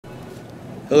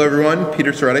Hello everyone,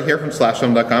 Peter Soretta here from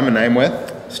SlashFilm.com, and I'm with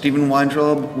Stephen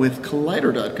Weintraub with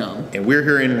Collider.com. And we're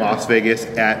here in Las Vegas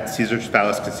at Caesars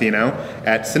Palace Casino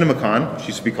at CinemaCon, which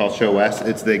used to be called Show West.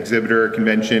 It's the exhibitor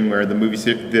convention where the movie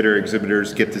theater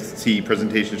exhibitors get to see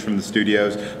presentations from the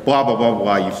studios, blah, blah, blah,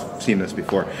 blah. You've seen this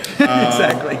before.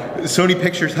 Exactly. Sony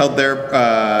Pictures held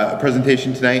their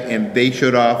presentation tonight, and they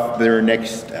showed off their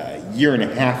next year and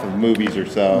a half of movies or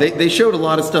so. They showed a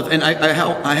lot of stuff, and I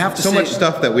have to say... So much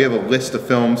stuff that we have a list of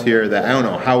films here that I don't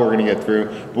know how we're going to get through,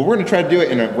 but we're going to try to do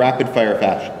it in a rapid-fire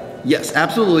fashion. Yes,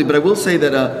 absolutely, but I will say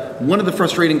that one of the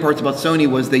frustrating parts about Sony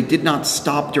was they did not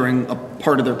stop during a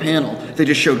part of their panel. They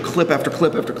just showed clip after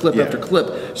clip after clip after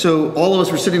clip. So all of us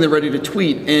were sitting there ready to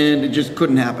tweet, and it just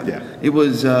couldn't happen. Yeah. It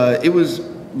was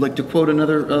like, to quote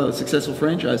another successful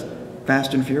franchise,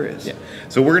 Fast and Furious. Yeah.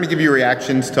 So we're going to give you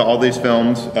reactions to all these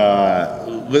films.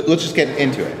 Let's just get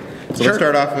into it. So Let's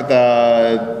start off with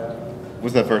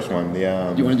what's that first one? You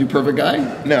want to do Perfect Guy?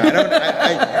 No, I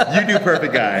don't. You do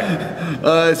Perfect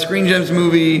Guy. Screen Gems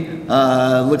movie.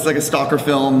 Looks like a stalker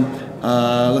film.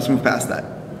 Let's move past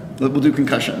that. We'll do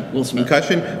Concussion. Will Smith.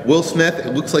 Concussion. Will Smith.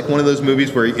 It looks like one of those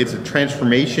movies where it's a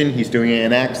transformation. He's doing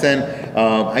an accent.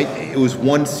 It was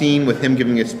one scene with him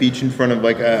giving a speech in front of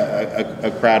like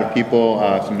a crowd of people,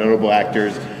 some notable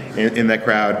actors in that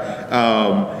crowd.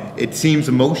 It seems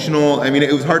emotional. I mean,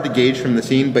 it was hard to gauge from the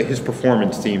scene, but his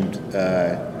performance seemed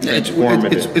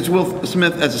transformative. It's Will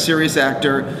Smith as a serious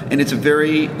actor, and it's a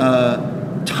very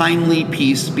timely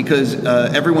piece because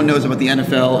everyone knows about the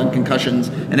NFL and concussions,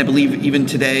 and I believe even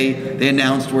today they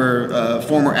announced where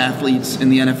former athletes in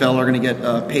the NFL are going to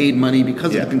get paid money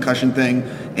because of the concussion thing,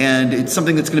 and it's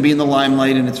something that's going to be in the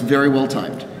limelight, and it's very well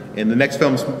timed. And the next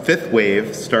film's Fifth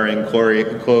Wave, starring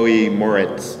Chloe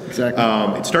Moritz. Exactly.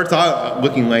 It starts out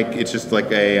looking like it's just like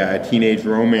a teenage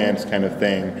romance kind of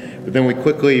thing, but then we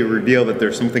quickly reveal that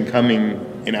there's something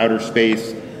coming in outer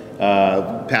space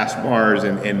past Mars,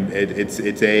 and it's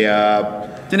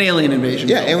an alien invasion.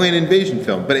 Yeah, film. alien invasion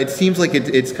film. But it seems like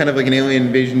it's kind of like an alien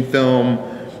invasion film,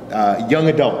 young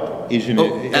adult. Asian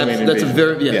alien that's invasion. a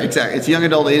very exactly. It's young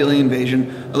adult alien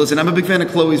invasion. Listen, I'm a big fan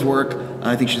of Chloe's work.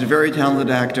 I think she's a very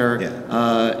talented actor,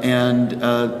 and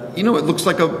it looks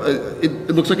like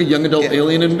a young adult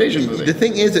alien invasion movie. The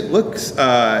thing is, it looks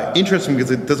interesting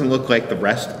because it doesn't look like the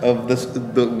rest of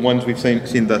the ones we've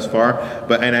seen thus far.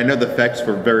 And I know the effects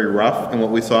were very rough in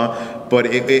what we saw, but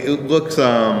it looks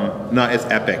not as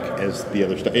epic as the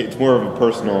other stuff. It's more of a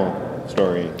personal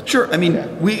story. Sure. I mean,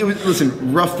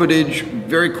 listen, rough footage,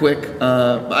 very quick.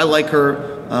 I like her,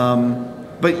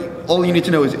 but all you need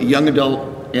to know is young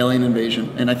adult alien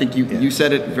invasion, and I think you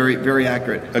said it very, very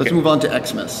accurate. Okay. Let's move on to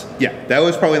Xmas. Yeah, that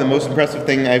was probably the most impressive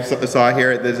thing I saw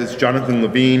here. This is Jonathan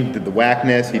Levine, did The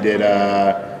Whackness. He did,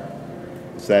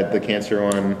 is that the cancer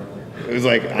one? It was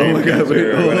like, oh my God,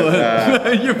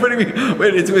 wait, you're putting me,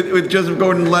 wait, it's with Joseph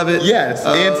Gordon-Levitt. Yes,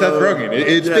 and Seth Rogen.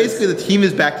 It's basically the team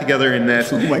is back together in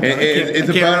this. Oh my God, it's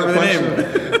about a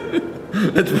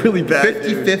bunch That's really bad.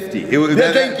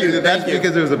 50-50. Thank you. That's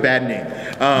because it was a bad name.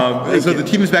 So the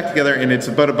team is back together, and it's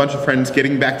about a bunch of friends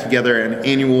getting back together an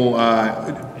annual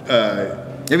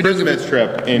Christmas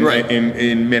trip in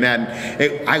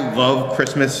Manhattan. I love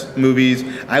Christmas movies.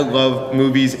 I love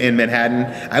movies in Manhattan.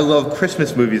 I love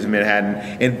Christmas movies in Manhattan,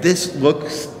 and this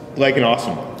looks like an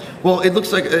awesome one. Well, it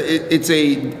looks like it's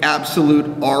a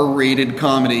absolute R-rated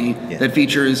comedy that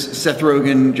features Seth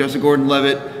Rogen, Joseph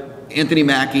Gordon-Levitt, Anthony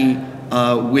Mackie.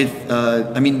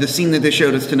 The scene that they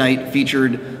showed us tonight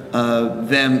featured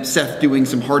Seth doing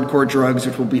some hardcore drugs,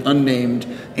 which will be unnamed,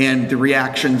 and the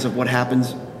reactions of what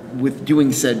happens with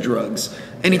doing said drugs.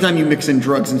 Anytime you mix in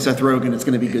drugs and Seth Rogen, it's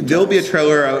going to be good. There'll be a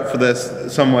trailer out for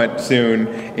this somewhat soon,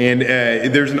 and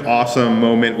there's an awesome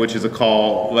moment, which is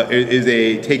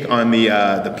a take on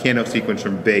the piano sequence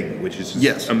from Big, which is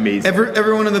just amazing.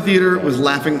 Everyone in the theater was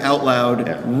laughing out loud.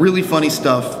 Yeah. Really funny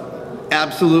stuff.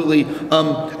 Absolutely.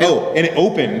 And it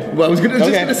opened. Well, I was going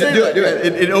to say do it.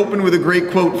 It opened with a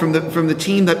great quote from the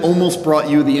team that almost brought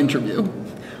you the interview,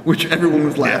 which everyone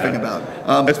was laughing about.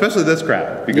 Especially this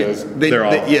crowd, because they're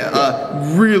all...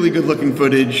 really good-looking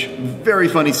footage, very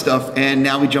funny stuff, and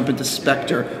now we jump into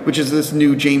Spectre, which is this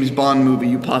new James Bond movie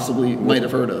you possibly might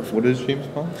have heard of. What is James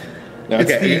Bond?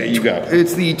 You go.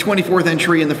 It's the 24th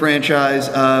entry in the franchise.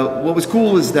 What was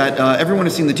cool is that everyone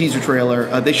has seen the teaser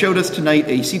trailer. They showed us tonight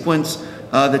a sequence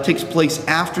that takes place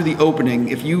after the opening.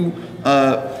 If you're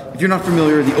not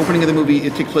familiar, the opening of the movie,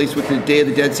 it takes place with the Day of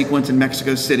the Dead sequence in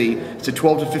Mexico City. It's a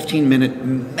 12 to 15 minute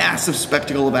massive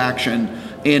spectacle of action.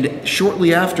 And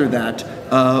shortly after that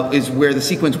is where the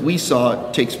sequence we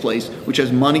saw takes place, which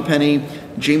has Monty Penny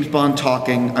James Bond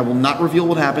talking. I will not reveal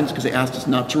what happens because they asked us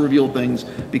not to reveal things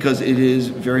because it is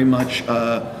very much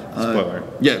spoiler.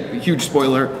 Yeah, huge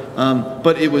spoiler.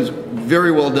 But it was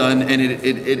very well done, and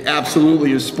it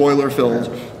absolutely is spoiler filled.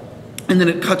 And then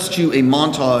it cuts to a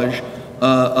montage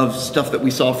of stuff that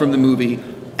we saw from the movie.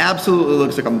 Absolutely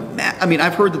looks like I mean,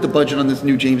 I've heard that the budget on this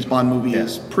new James Bond movie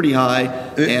is pretty high,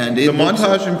 and the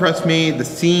montage impressed me. The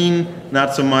scene,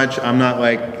 not so much. I'm not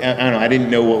like, I don't know. I didn't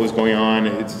know what was going on.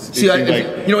 You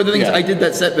know, the thing is, I did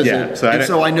that set visit,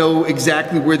 so I know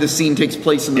exactly where the scene takes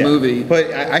place in the movie.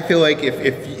 But I feel like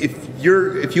if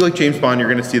you like James Bond, you're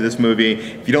going to see this movie.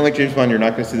 If you don't like James Bond, you're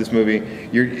not going to see this movie.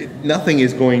 Nothing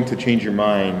is going to change your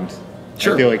mind.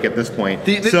 Sure. I feel like at this point.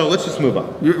 So let's just move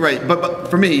on. Right,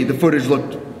 but for me, the footage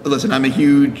looked. Listen, I'm a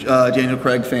huge Daniel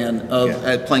Craig fan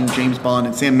of playing James Bond,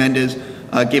 and Sam Mendes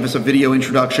gave us a video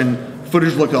introduction.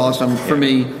 Footage looked awesome for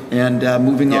me, and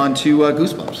moving on to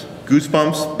Goosebumps.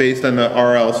 Goosebumps, based on the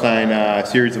R.L. Stine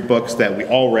series of books that we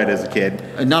all read as a kid.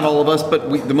 Not all of us, but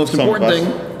the most important thing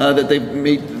that they've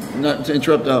made, not to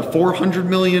interrupt, 400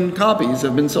 million copies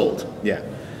have been sold. Yeah.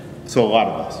 So a lot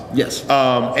of us. Yes.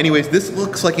 Anyways, this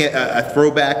looks like a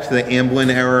throwback to the Amblin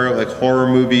era, like horror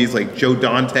movies like Joe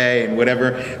Dante and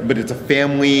whatever, but it's a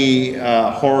family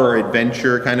horror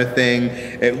adventure kind of thing.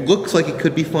 It looks like it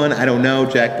could be fun. I don't know.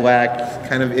 Jack Black,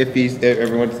 kind of iffy.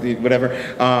 Everyone's whatever.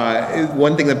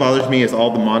 One thing that bothers me is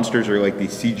all the monsters are like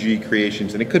these CG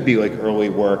creations, and it could be like early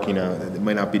work, you know, it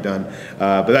might not be done.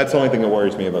 But that's the only thing that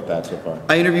worries me about that so far.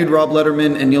 I interviewed Rob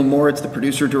Letterman and Neil Moritz, the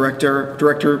producer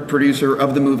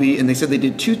of the movie, and they said they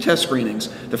did 2 test screenings.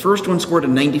 The first one scored a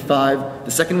 95,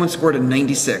 the second one scored a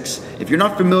 96. If you're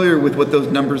not familiar with what those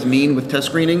numbers mean with test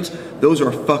screenings, those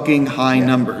are fucking high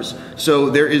numbers. So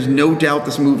there is no doubt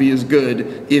this movie is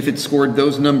good if it scored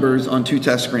those numbers on 2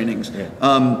 test screenings.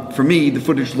 For me, the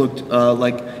footage looked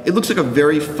it looks like a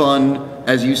very fun,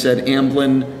 as you said,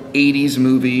 Amblin 80s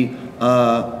movie.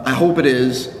 I hope it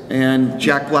is. And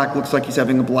Jack Black looks like he's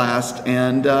having a blast,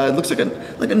 and it looks like a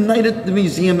Night at the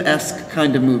Museum-esque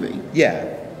kind of movie. Yeah.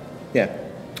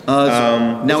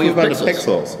 Now we have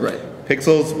Pixels. Right.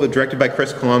 Pixels was directed by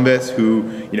Chris Columbus, who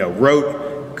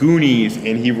wrote Goonies,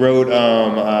 and he wrote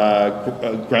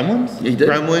Gremlins. Yeah, he did.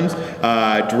 Gremlins.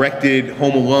 Directed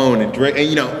Home Alone, and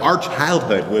our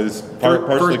childhood was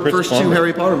partially Chris first Columbus. 2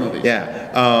 Harry Potter movies.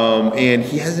 Yeah, and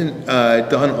he hasn't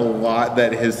done a lot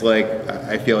that has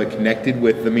I feel like connected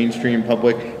with the mainstream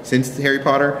public since Harry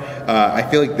Potter. I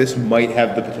feel like this might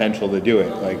have the potential to do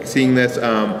it. Like seeing this,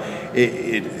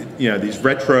 these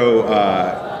retro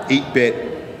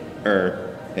 8-bit or.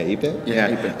 8-bit? Yeah,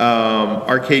 8-bit.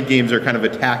 Arcade games are kind of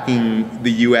attacking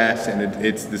the U.S. and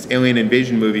it's this alien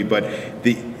invasion movie, but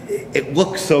it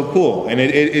looks so cool, and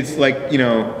it's like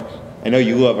I know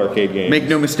you love arcade games. Make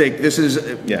no mistake, this is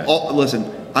listen.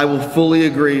 I will fully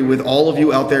agree with all of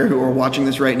you out there who are watching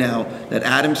this right now that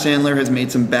Adam Sandler has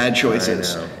made some bad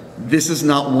choices. This is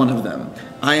not one of them.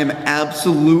 I am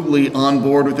absolutely on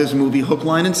board with this movie, hook,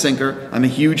 line, and sinker. I'm a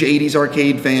huge 80s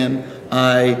arcade fan.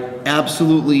 I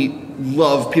absolutely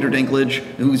love Peter Dinklage,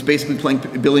 who's basically playing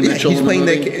Billy Mitchell. He's playing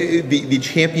the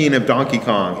champion of Donkey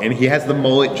Kong, and he has the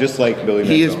mullet just like Billy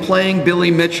Mitchell. He is playing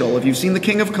Billy Mitchell. If you've seen The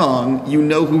King of Kong, you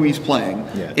know who he's playing.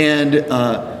 Yeah.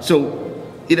 And so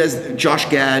it has Josh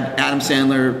Gad, Adam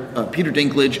Sandler, Peter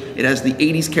Dinklage. It has the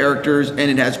 80s characters, and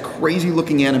it has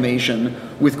crazy-looking animation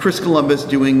with Chris Columbus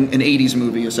doing an 80s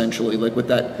movie, essentially, like with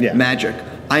that magic.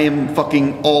 I am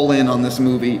fucking all in on this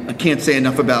movie. I can't say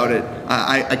enough about it.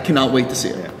 I cannot wait to see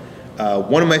it. Yeah.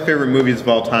 One of my favorite movies of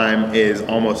all time is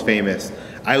Almost Famous.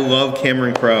 I love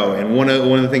Cameron Crowe, and one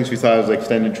of the things we saw was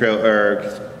extended trailer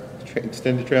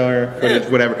footage,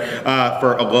 whatever,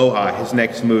 for Aloha, his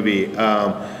next movie.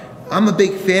 I'm a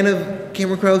big fan of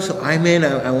Cameron Crowe, so I'm in.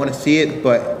 I want to see it,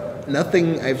 but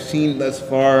nothing I've seen thus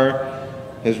far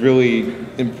has really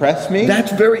impressed me.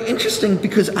 That's very interesting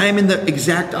because I'm in the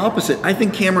exact opposite. I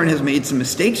think Cameron has made some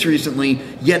mistakes recently,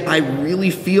 yet I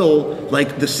really feel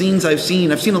like the scenes I've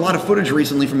seen a lot of footage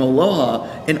recently from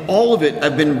Aloha, and all of it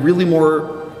I've been really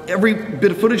every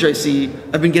bit of footage I see,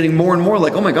 I've been getting more and more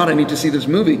like, oh my god, I need to see this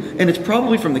movie. And it's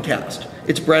probably from the cast.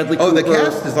 It's Bradley Cooper, the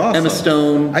cast is awesome. Emma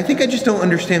Stone. I think I just don't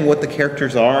understand what the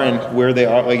characters are and where they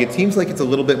are. It seems like it's a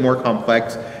little bit more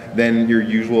complex than your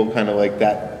usual kind of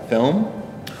that film.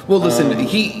 Well, listen,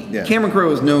 Cameron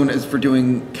Crowe is known for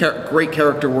doing great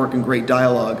character work and great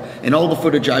dialogue, and all the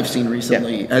footage I've seen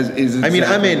recently is exactly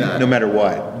I'm in that. No matter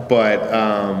what, but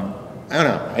I don't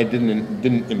know. It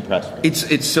didn't impress me.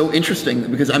 It's so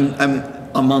interesting because I'm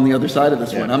I'm on the other side of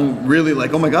this one. I'm really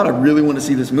like, oh my god, I really want to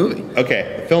see this movie.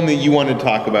 Okay, the film that you wanted to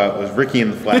talk about was Ricky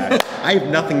and the Flash. I have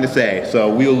nothing to say,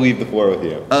 so we'll leave the floor with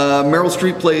you. Meryl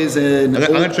Streep plays an... I'm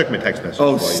going to check my text message.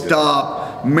 Oh,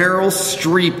 stop. Meryl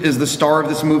Streep is the star of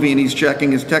this movie, and he's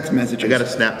checking his text messages. I got a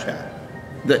Snapchat.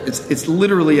 It's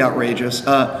literally outrageous.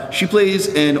 She plays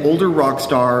an older rock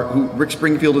star who Rick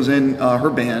Springfield is in her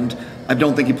band. I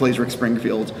don't think he plays Rick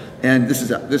Springfield, and this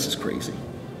is crazy.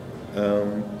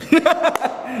 And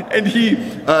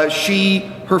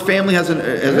her family has I'm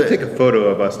gonna take a photo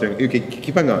of us doing. Okay,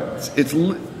 keep on going.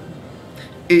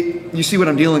 You see what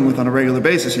I'm dealing with on a regular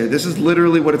basis here. This is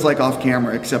literally what it's like off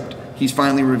camera, except he's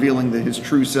finally revealing his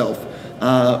true self.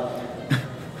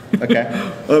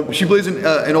 Okay. She plays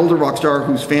an older rock star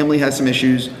whose family has some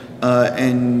issues,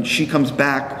 and she comes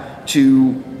back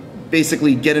to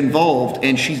basically get involved,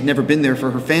 and she's never been there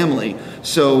for her family.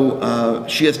 So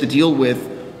she has to deal with,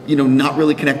 not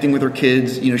really connecting with her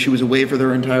kids. She was away for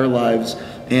their entire lives.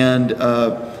 And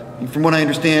from what I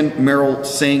understand, Meryl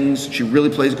sings. She really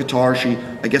plays guitar. She,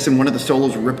 I guess in one of the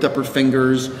solos, ripped up her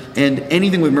fingers. And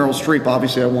anything with Meryl Streep,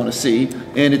 obviously, I want to see.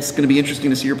 And it's going to be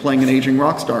interesting to see her playing an aging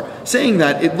rock star. Saying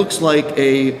that, it looks like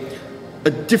a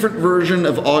different version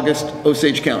of August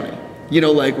Osage County.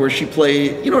 Like where she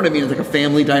played, you know what I mean? It's like a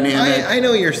family dynamic. I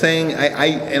know what you're saying.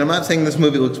 And I'm not saying this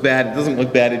movie looks bad. It doesn't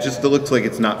look bad. It looks like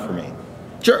it's not for me.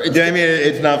 Sure.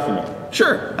 It's not for me.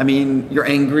 Sure. I mean, you're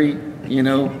angry,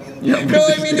 No,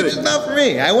 it's just not for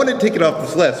me. I wanted to take it off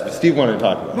this list, but Steve wanted to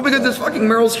talk about it. Well, because it's fucking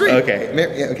Meryl Streep. Okay.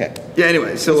 Okay. Yeah,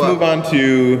 anyway, so... Let's move on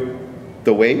to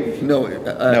The Wave? No,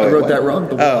 I wrote that wrong.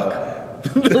 The Walk.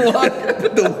 The Walk.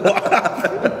 The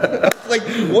Walk. Like,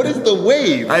 what is The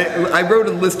Wave? I wrote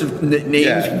a list of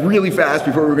names really fast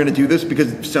before we were going to do this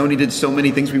because Sony did so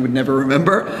many things we would never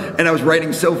remember, and I was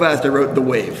writing so fast I wrote The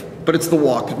Wave. But it's The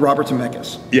Walk, Robert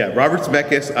Zemeckis. Yeah, Robert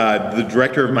Zemeckis, the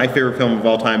director of my favorite film of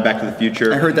all time, Back to the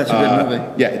Future. I heard that's a good movie.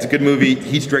 Yeah, it's a good movie.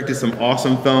 He's directed some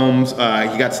awesome films. He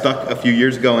got stuck a few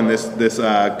years ago in this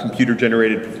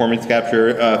computer-generated performance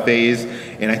capture phase,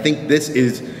 and I think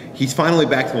he's finally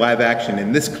back to live action,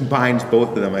 and this combines both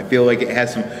of them. I feel like it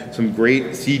has some great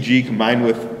CG combined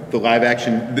with the live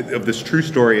action of this true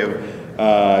story of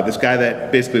this guy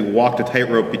that basically walked a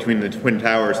tightrope between the Twin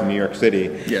Towers in New York City.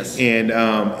 Yes. And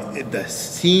the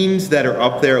scenes that are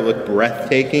up there look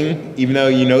breathtaking, even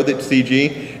though that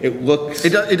CG. It looks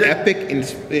epic in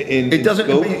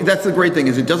scope. That's the great thing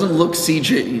is it doesn't look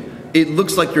CG. It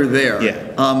looks like you're there.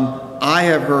 Yeah. I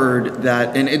have heard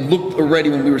that, and it looked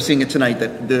already when we were seeing it tonight,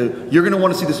 that you're going to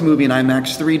want to see this movie in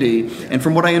IMAX 3D. And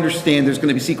from what I understand, there's going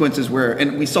to be sequences where,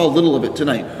 and we saw a little of it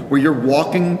tonight, where you're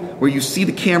walking, where you see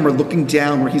the camera looking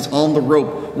down, where he's on the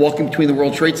rope, walking between the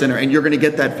World Trade Center, and you're going to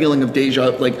get that feeling of deja,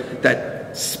 like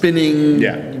that spinning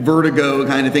vertigo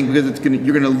kind of thing, because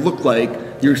you're going to look like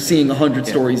you're seeing 100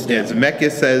 stories down. Yeah,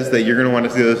 Zemeckis says that you're going to want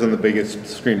to see this on the biggest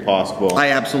screen possible. I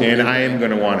absolutely agree. I am going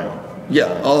to want it.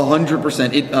 Yeah,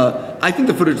 100%. I think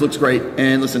the footage looks great.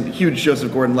 And listen, huge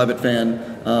Joseph Gordon-Levitt fan.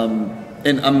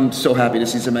 And I'm so happy to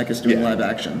see Zemeckis doing live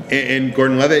action. And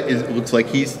Gordon-Levitt looks like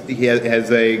he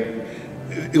has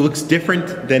it looks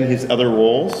different than his other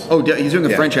roles. Oh, he's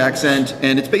doing a French accent,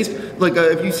 and it's based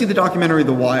if you see the documentary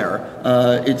The Wire,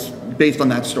 it's based on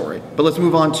that story. But let's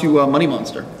move on to Money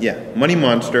Monster. Yeah, Money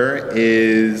Monster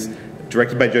is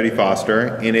directed by Jodie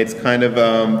Foster, and it's kind of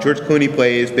George Clooney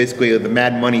plays basically the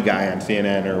Mad Money guy on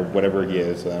CNN or whatever he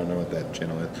is. I don't know what that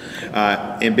channel is.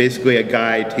 And basically, a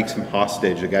guy takes him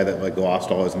hostage. A guy that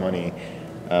lost all his money.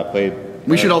 Played.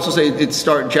 We should also say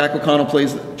Jack O'Connell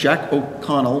plays Jack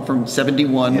O'Connell from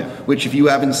 71, which if you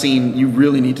haven't seen, you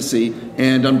really need to see.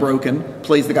 And Unbroken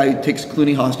plays the guy who takes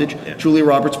Clooney hostage. Yeah. Julia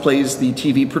Roberts plays the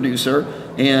TV producer.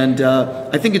 And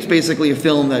I think it's basically a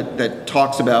film that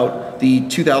talks about the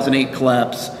 2008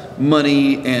 collapse,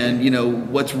 money,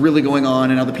 and what's really going on,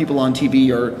 and how the people on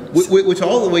TV are. Which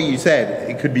all the way you said,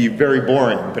 it could be very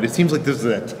boring, but it seems like this is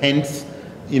a tense,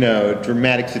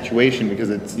 dramatic situation because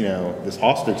it's this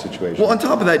hostage situation. Well, on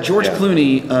top of that, George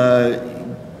Clooney,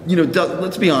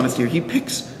 let's be honest here, he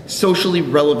picks socially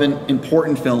relevant,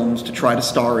 important films to try to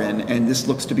star in, and this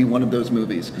looks to be one of those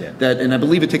movies. Yeah. And I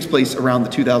believe it takes place around the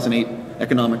 2008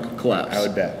 economic collapse. I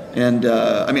would bet. And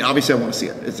obviously I want to see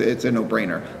it. It's a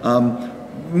no-brainer.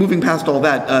 Moving past all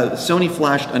that, Sony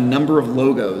flashed a number of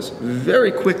logos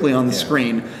very quickly on the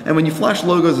screen. And when you flash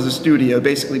logos as a studio, it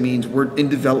basically means we're in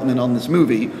development on this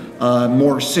movie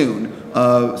more soon.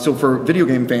 So for video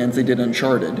game fans, they did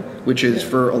Uncharted, which is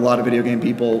for a lot of video game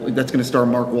people, that's going to star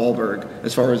Mark Wahlberg,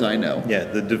 as far as I know. Yeah,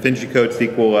 the Da Vinci Code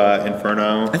sequel,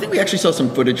 Inferno. I think we actually saw some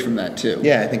footage from that too.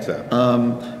 Yeah, I think so.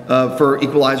 For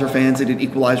Equalizer fans, they did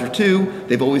Equalizer 2.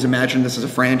 They've always imagined this as a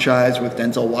franchise with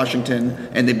Denzel Washington,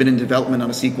 and they've been in development on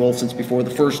a sequel since before the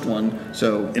first one.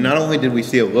 So, and not only did we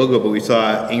see a logo, but we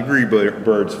saw Angry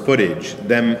Birds footage,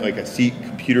 them like a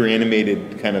computer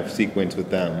animated kind of sequence with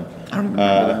them. I don't remember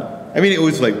that. I mean, it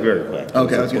was like very quick.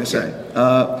 Okay, I was going to say.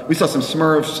 We saw some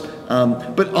Smurfs,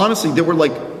 but honestly, there were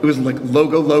like, it was like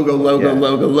logo,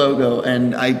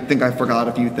 and I think I forgot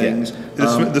a few things.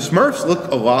 Yeah. The Smurfs look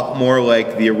a lot more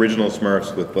like the original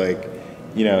Smurfs with like,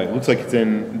 you know, it looks like it's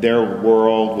in their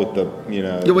world with the, you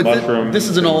know, mushrooms. This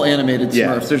is an all animated Smurfs.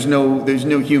 Yeah. There's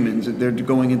no humans. They're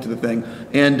going into the thing.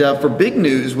 And for big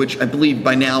news, which I believe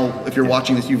by now, if you're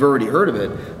watching this, you've already heard of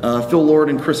it. Phil Lord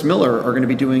and Chris Miller are going to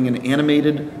be doing an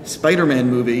animated Spider-Man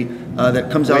movie that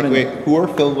comes out. Wait, who are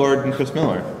Phil Lord and Chris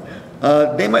Miller?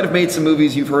 They might have made some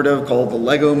movies you've heard of called the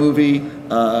Lego Movie.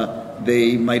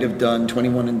 They might have done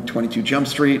 21 and 22 Jump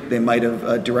Street. They might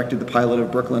have directed the pilot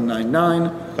of Brooklyn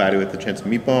Nine-Nine. Cloudy with a Chance of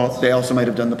Meatballs. They also might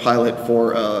have done the pilot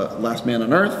for Last Man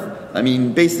on Earth. I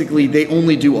mean, basically, they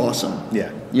only do awesome.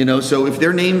 Yeah. You know, so if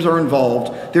their names are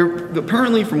involved, they're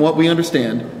apparently, from what we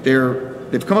understand,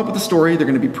 they've come up with a story. They're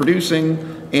going to be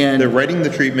producing. And they're writing the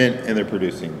treatment and they're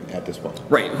producing at this point.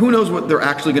 Right. Who knows what they're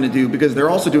actually going to do, because they're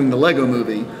also doing the Lego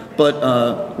Movie.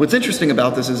 But what's interesting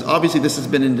about this is obviously this has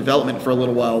been in development for a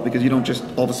little while, because you don't just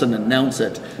all of a sudden announce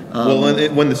it. Well,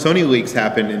 when the Sony leaks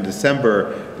happened in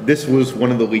December, this was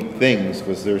one of the leaked things,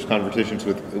 was there's conversations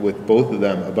with both of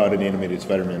them about an animated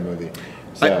Spider-Man movie.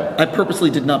 So, I purposely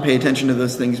did not pay attention to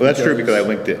those things. Well, that's true, because I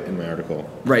linked it in my article.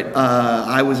 Right.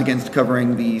 I was against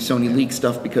covering the Sony leak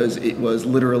stuff because it was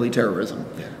literally terrorism.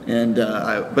 Yeah. And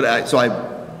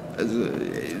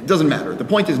it doesn't matter. The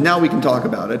point is now we can talk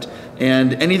about it,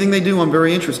 and anything they do, I'm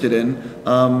very interested in.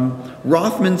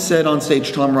 Rothman said on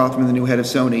stage, Tom Rothman, the new head of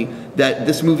Sony, that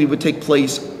this movie would take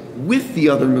place with the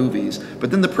other movies,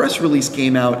 but then the press release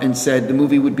came out and said the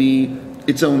movie would be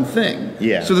its own thing.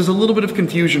 Yeah. So there's a little bit of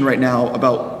confusion right now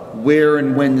about where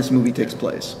and when this movie takes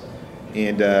place.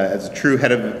 And as a true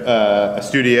head of a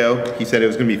studio, he said it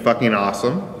was going to be fucking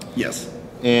awesome. Yes.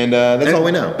 And that's all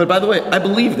we know. But by the way, I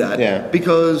believe that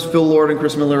because Phil Lord and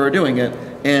Chris Miller are doing it,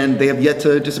 and they have yet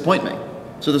to disappoint me.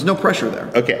 So there's no pressure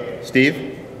there. Okay,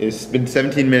 Steve, it's been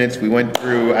 17 minutes. We went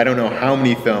through I don't know how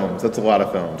many films. That's a lot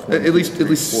of films. At least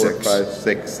 4, six. 5,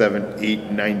 6, 7,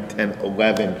 8, 9, 10,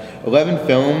 11. 11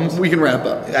 films. We can wrap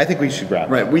up. I think we should wrap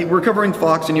up. Right. We're covering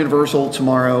Fox and Universal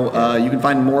tomorrow. You can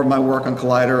find more of my work on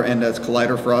Collider and as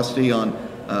Collider Frosty on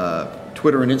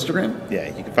Twitter and Instagram.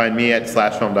 Yeah, you can find me at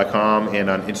slashfilm.com and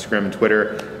on Instagram and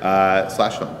Twitter,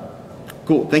 /film.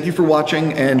 Cool. Thank you for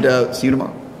watching, and see you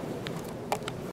tomorrow.